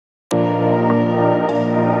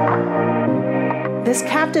This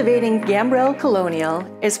captivating gambrel colonial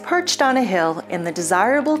is perched on a hill in the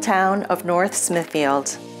desirable town of North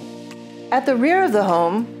Smithfield. At the rear of the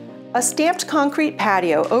home, a stamped concrete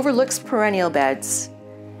patio overlooks perennial beds,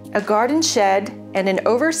 a garden shed, and an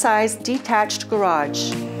oversized detached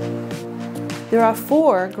garage. There are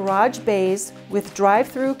 4 garage bays with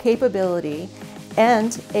drive-through capability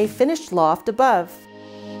and a finished loft above.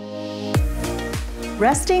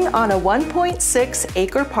 Resting on a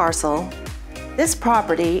 1.6-acre parcel, this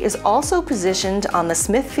property is also positioned on the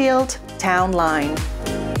Smithfield town line.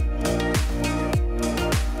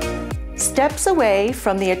 Steps away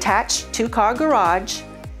from the attached 2-car garage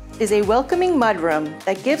is a welcoming mudroom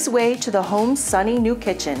that gives way to the home's sunny new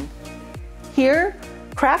kitchen. Here,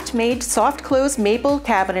 craft-made soft-close maple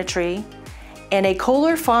cabinetry and a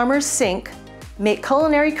Kohler Farmer's sink make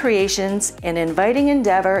culinary creations an inviting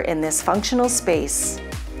endeavor in this functional space.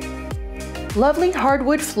 Lovely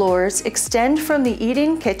hardwood floors extend from the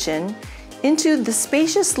eat-in kitchen into the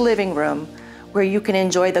spacious living room, where you can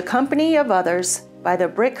enjoy the company of others by the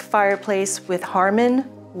brick fireplace with Harmon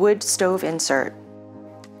wood stove insert.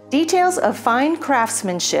 Details of fine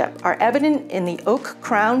craftsmanship are evident in the oak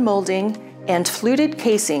crown molding and fluted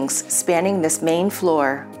casings spanning this main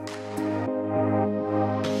floor.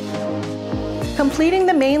 Completing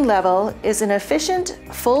the main level is an efficient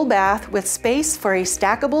full bath with space for a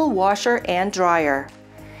stackable washer and dryer,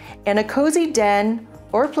 and a cozy den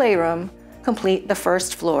or playroom complete the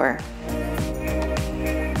first floor.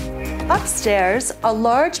 Upstairs, a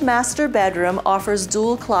large master bedroom offers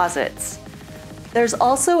dual closets. There's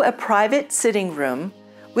also a private sitting room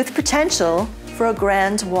with potential for a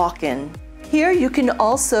grand walk-in. Here you can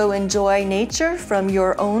also enjoy nature from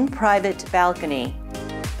your own private balcony.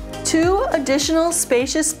 2 additional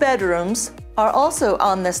spacious bedrooms are also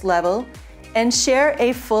on this level and share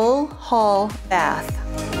a full hall bath.